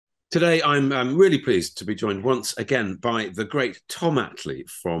Today, I'm really pleased to be joined once again by the great Tom Atley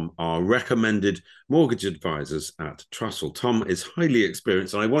from our recommended mortgage advisors at Trussell. Tom is highly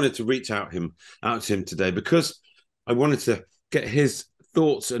experienced, and I wanted to reach out to him today because I wanted to get his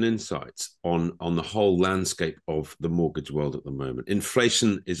thoughts and insights on the whole landscape of the mortgage world at the moment.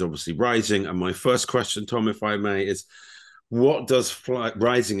 Inflation is obviously rising, and my first question, Tom, if I may, is what does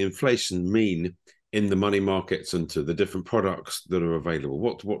rising inflation mean in the money markets and to the different products that are available?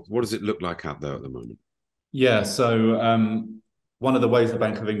 What does it look like out there at the moment? Yeah, so one of the ways the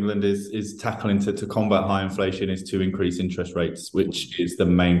Bank of England is tackling to combat high inflation is to increase interest rates, which is the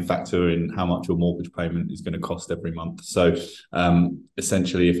main factor in how much your mortgage payment is going to cost every month. So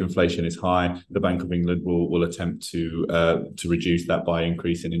essentially, if inflation is high, the Bank of England will attempt to reduce that by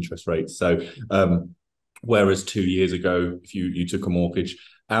increasing interest rates. So whereas 2 years ago, if you took a mortgage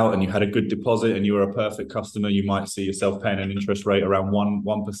out and you had a good deposit and you were a perfect customer, you might see yourself paying an interest rate around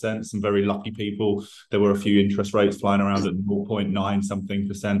 1%. Some very lucky people, there were a few interest rates flying around at 0.9 something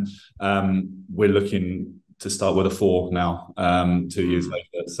percent. We're looking to start with a 4 now, 2 years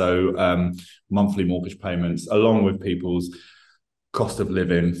later. So monthly mortgage payments, along with people's cost of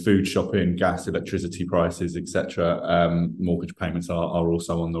living, food shopping, gas, electricity prices, etc. Mortgage payments are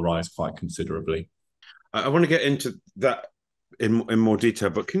also on the rise quite considerably. I want to get into that in more detail,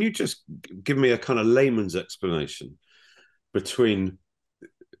 but can you just give me a kind of layman's explanation between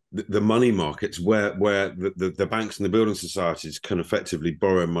the money markets where the banks and the building societies can effectively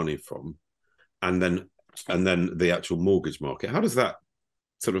borrow money from, and then the actual mortgage market? How does that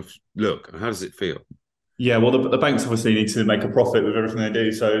sort of look? How does it feel? Yeah, well, the banks obviously need to make a profit with everything they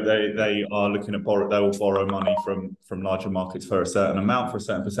do, so they are looking at they'll borrow money from larger markets for a certain amount, for a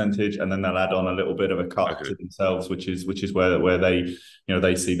certain percentage, and then they'll add on a little bit of a cut Okay. to themselves, which is where they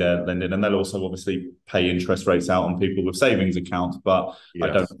they see their lending, and they'll also obviously pay interest rates out on people with savings accounts, but I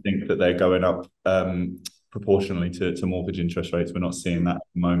don't Yes. think that they're going up proportionally to mortgage interest rates. We're not seeing that at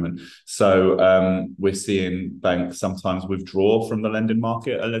the moment. So we're seeing banks sometimes withdraw from the lending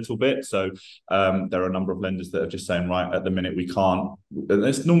market a little bit. So there are a number of lenders that are just saying, right, at the minute we can't.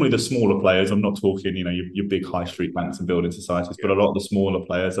 It's normally the smaller players. I'm not talking, your big high street banks and building societies, but a lot of the smaller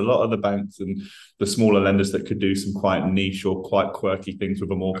players, a lot of the banks and the smaller lenders that could do some quite niche or quite quirky things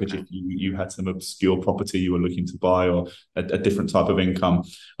with a mortgage. Okay. If you had some obscure property you were looking to buy, or a different type of income,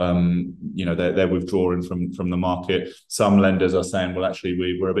 they're withdrawing from the market. Some lenders are saying, well, actually,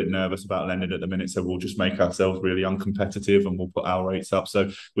 we're a bit nervous about lending at the minute, so we'll just make ourselves really uncompetitive and we'll put our rates up. So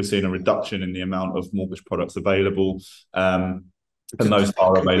we're seeing a reduction in the amount of mortgage products available, and those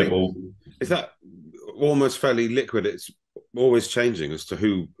are available. Is that almost fairly liquid? It's always changing as to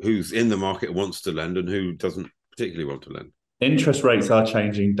who's in the market, wants to lend, and who doesn't particularly want to lend. Interest rates are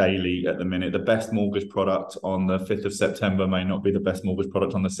changing daily at the minute. The best mortgage product on the 5th of September may not be the best mortgage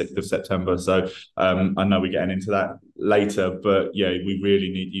product on the 6th of September. So I know we're getting into that later, but yeah, you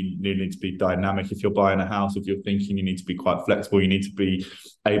need to be dynamic. If you're buying a house, if you're thinking, you need to be quite flexible. You need to be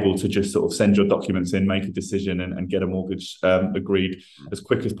able to just sort of send your documents in, make a decision, and get a mortgage agreed as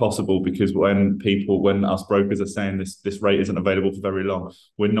quick as possible. Because when us brokers are saying this rate isn't available for very long,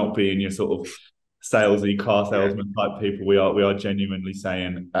 we're not being your sort of salesy car salesman type people. We are genuinely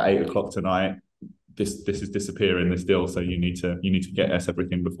saying at 8 o'clock tonight, this is disappearing, this deal. So you need to get us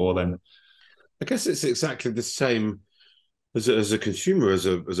everything before then. I guess it's exactly the same as a consumer, as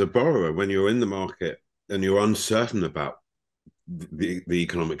a borrower. When you're in the market and you're uncertain about the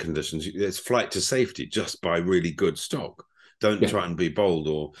economic conditions, it's flight to safety. Just buy really good stock. Don't try and be bold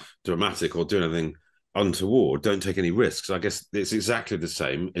or dramatic or do anything untoward. Don't take any risks. I guess it's exactly the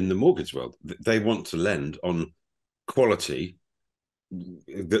same in the mortgage world. They want to lend on quality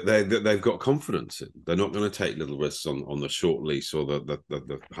that they've got confidence in. They're not going to take little risks on the short lease or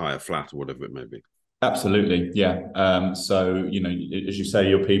the higher flat or whatever it may be. Absolutely, yeah. So as you say,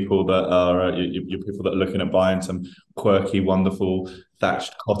 you're people that are looking at buying some quirky, wonderful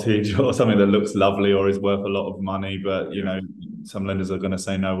thatched cottage or something that looks lovely or is worth a lot of money. But some lenders are going to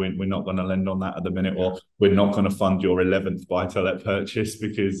say, no, we're not going to lend on that at the minute, or we're not going to fund your 11th buy-to-let purchase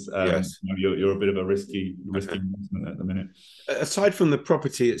because Yes. you're a bit of a risky investment at the minute. Aside from the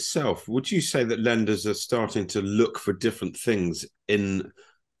property itself, would you say that lenders are starting to look for different things in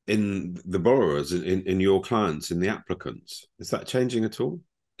the borrowers, in your clients, in the applicants? Is that changing at all?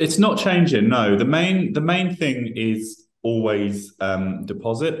 It's not changing. No, the main thing is always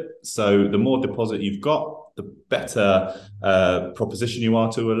deposit. So the more deposit you've got, the better proposition you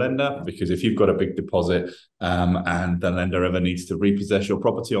are to a lender, because if you've got a big deposit and the lender ever needs to repossess your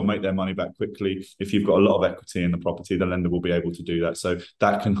property or make their money back quickly, if you've got a lot of equity in the property, the lender will be able to do that. So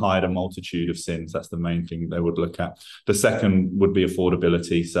that can hide a multitude of sins. That's the main thing they would look at. The second would be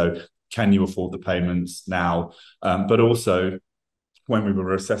affordability. So can you afford the payments now? But also, when we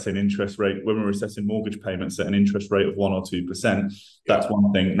were assessing interest rate, when we were assessing mortgage payments at an interest rate of 1 or 2%, that's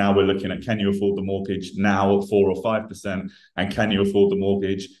one thing. Now we're looking at, can you afford the mortgage now at 4 or 5%? And can you afford the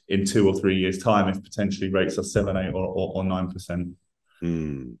mortgage in 2 or 3 years' time if potentially rates are 7, 8 or 9%?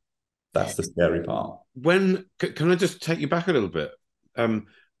 That's the scary part. Can I just take you back a little bit?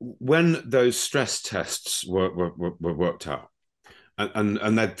 When those stress tests were worked out,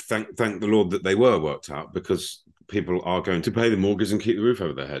 and they'd thank the Lord that they were worked out, because people are going to pay the mortgage and keep the roof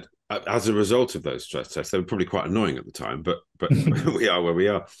over their head as a result of those stress tests. They were probably quite annoying at the time, but we are where we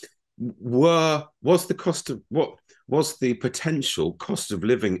are. Was the potential cost of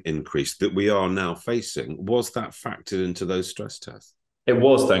living increase that we are now facing, was that factored into those stress tests? It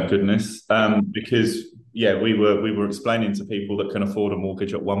was, thank goodness, because we were explaining to people that can afford a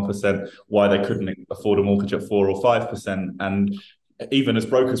mortgage at 1% why they couldn't afford a mortgage at 4 or 5%, and even as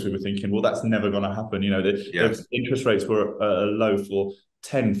brokers, we were thinking, well, that's never going to happen. The interest rates were low for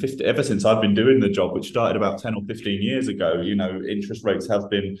 10, 15, ever since I've been doing the job, which started about 10 or 15 years ago. Interest rates have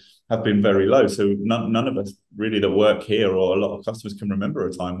been very low. So none of us really that work here, or a lot of customers, can remember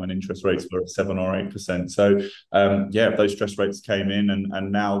a time when interest rates were at 7 or 8%. So those stress rates came in,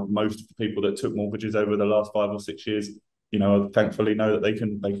 and now most of the people that took mortgages over the last 5 or 6 years, thankfully know that they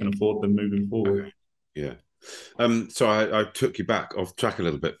can afford them moving forward. Okay. Yeah. So I took you back off track a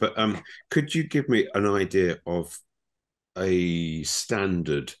little bit, but could you give me an idea of a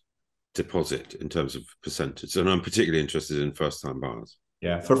standard deposit in terms of percentage? And I'm particularly interested in first-time buyers.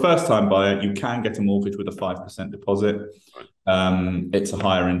 Yeah, for a first-time buyer, you can get a mortgage with a 5% deposit. Right. It's a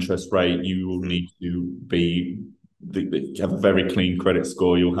higher interest rate. You will need to have a very clean credit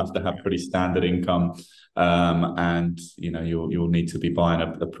score. You'll have to have pretty standard income. And you'll need to be buying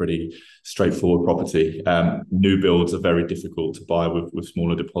a pretty straightforward property. New builds are very difficult to buy with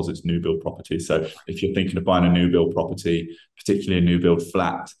smaller deposits, new build properties. So if you're thinking of buying a new build property, particularly a new build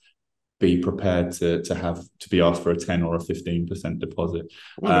flat, be prepared to be asked for a 10 or a 15% deposit.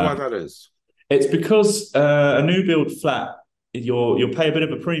 I wonder why that is. It's because a new build flat, you'll pay a bit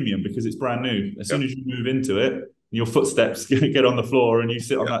of a premium because it's brand new. As soon as you move into it, your footsteps get on the floor and you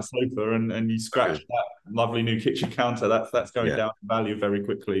sit on that sofa and you scratch that lovely new kitchen counter. That's going down in value very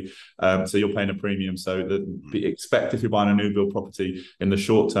quickly. So you're paying a premium. So expect, if you're buying a new build property, in the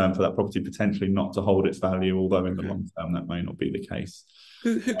short term for that property potentially not to hold its value, although in the long term that may not be the case.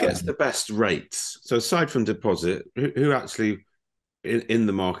 Who gets the best rates? So aside from deposit, who actually in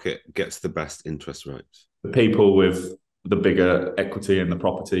the market gets the best interest rates? The people with the bigger equity in the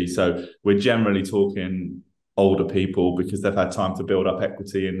property. So we're generally talking older people, because they've had time to build up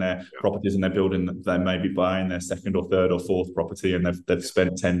equity in their properties, and they may be buying their second or third or fourth property, and they've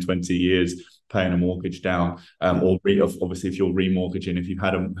spent 10, 20 years paying a mortgage down. Or obviously if you're remortgaging, if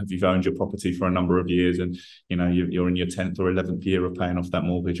you've owned your property for a number of years and you're in your 10th or 11th year of paying off that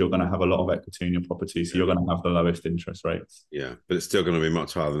mortgage, you're going to have a lot of equity in your property, so you're going to have the lowest interest rates. Yeah, but it's still going to be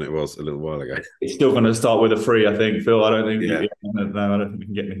much higher than it was a little while ago. It's still going to start with a 3, I think, Phil. I don't think we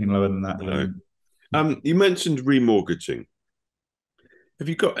can get anything lower than that. No. You mentioned remortgaging. Have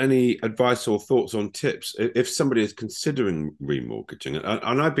you got any advice or thoughts on tips if somebody is considering remortgaging?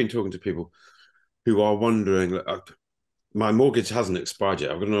 And I've been talking to people who are wondering, my mortgage hasn't expired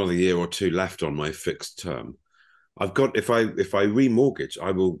yet. I've got another year or 2 left on my fixed term. If I remortgage,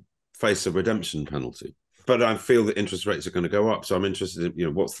 I will face a redemption penalty. But I feel that interest rates are going to go up. So I'm interested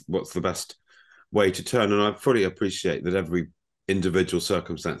in, what's the best way to turn. And I fully appreciate that every individual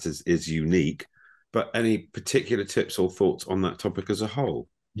circumstances is unique. But any particular tips or thoughts on that topic as a whole?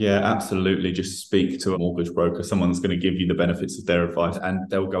 Yeah, absolutely. Just speak to a mortgage broker, someone that's going to give you the benefits of their advice, and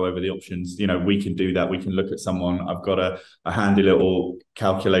they'll go over the options. We can do that. We can look at someone. I've got a handy little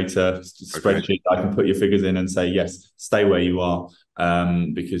calculator spreadsheet. I can put your figures in and say, yes, stay where you are,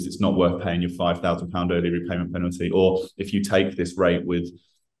 because it's not worth paying your £5,000 early repayment penalty. Or if you take this rate with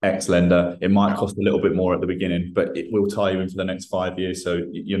X lender, it might cost a little bit more at the beginning, but it will tie you in for the next 5 years. So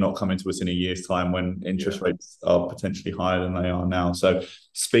you're not coming to us in a year's time when interest rates are potentially higher than they are now. So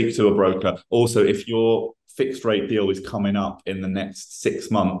speak to a broker. Also, if your fixed rate deal is coming up in the next 6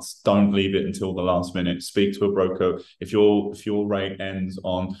 months, don't leave it until the last minute. Speak to a broker. If your rate ends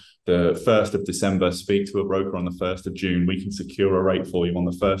on the 1st of December, speak to a broker on the 1st of June. We can secure a rate for you on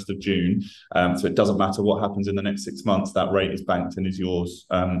the 1st of June. So it doesn't matter what happens in the next 6 months, that rate is banked and is yours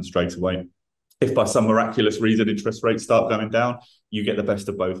straight away. if by some miraculous reason interest rates start going down, you get the best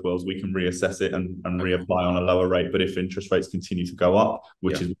of both worlds. We can reassess it and reapply on a lower rate. But if interest rates continue to go up,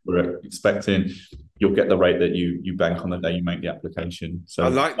 which is what we're expecting, you'll get the rate that you bank on the day you make the application. So I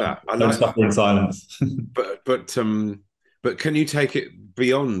like that. I don't like suffer in silence. But can you take it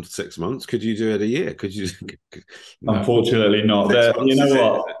beyond 6 months? Could you do it a year? Could you? No. Unfortunately not. You know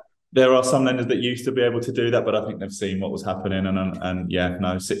what? It? There are some lenders that used to be able to do that, but I think they've seen what was happening, and yeah,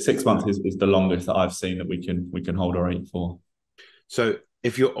 no, 6 months is the longest that I've seen that we can hold our rate for. So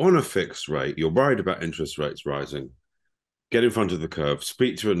if you're on a fixed rate, you're worried about interest rates rising, get in front of the curve,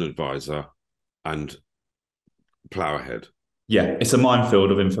 speak to an advisor, and plow ahead. Yeah, it's a minefield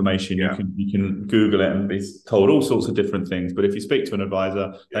of information. Yeah. You can Google it and be told all sorts of different things. But if you speak to an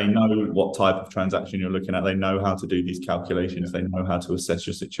advisor, they know what type of transaction you're looking at. They know how to do these calculations. They know how to assess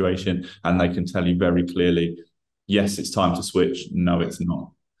your situation, and they can tell you very clearly, yes, it's time to switch. No, it's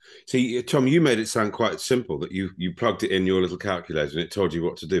not. See, Tom, you made it sound quite simple that you plugged it in your little calculator and it told you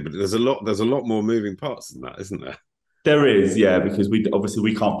what to do. But there's a lot more moving parts than that, isn't there? There is, yeah, because we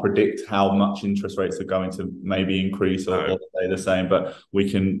can't predict how much interest rates are going to maybe increase or stay the same, but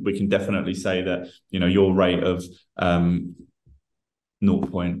we can definitely say that, you know, your rate of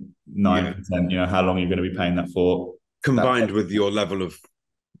 0.9%, you know, how long you're going to be paying that for, combined with your level of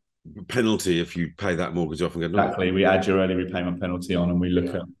penalty if you pay that mortgage off and get exactly. We add your early repayment penalty on, and we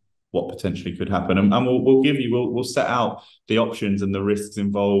look at what potentially could happen, and we'll set out the options and the risks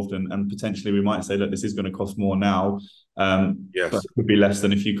involved, and potentially we might say, look, this is going to cost more now, but it could be less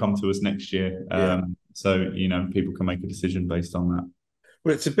than if you come to us next year. So, you know, people can make a decision based on that.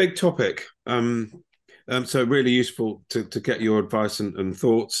 Well, it's a big topic, so really useful to get your advice and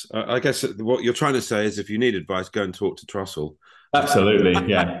thoughts. I guess what you're trying to say is, if you need advice, go and talk to Trussell. Absolutely,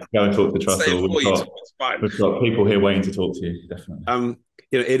 yeah. Go and talk to Trussell. We've got people here waiting to talk to you, definitely.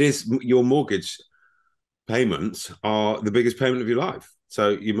 You know, it is, your mortgage payments are the biggest payment of your life.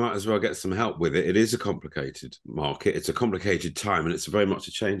 So you might as well get some help with it. It is a complicated market. It's a complicated time, and it's very much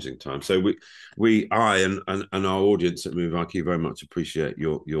a changing time. So I and our audience at Move IQ very much appreciate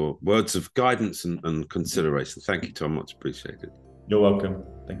your words of guidance and consideration. Thank you, Tom. Much appreciated. You're welcome.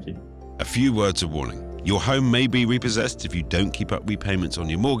 Thank you. A few words of warning. Your home may be repossessed if you don't keep up repayments on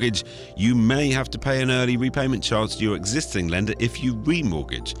your mortgage. You may have to pay an early repayment charge to your existing lender if you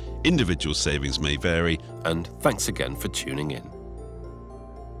remortgage. Individual savings may vary. And thanks again for tuning in.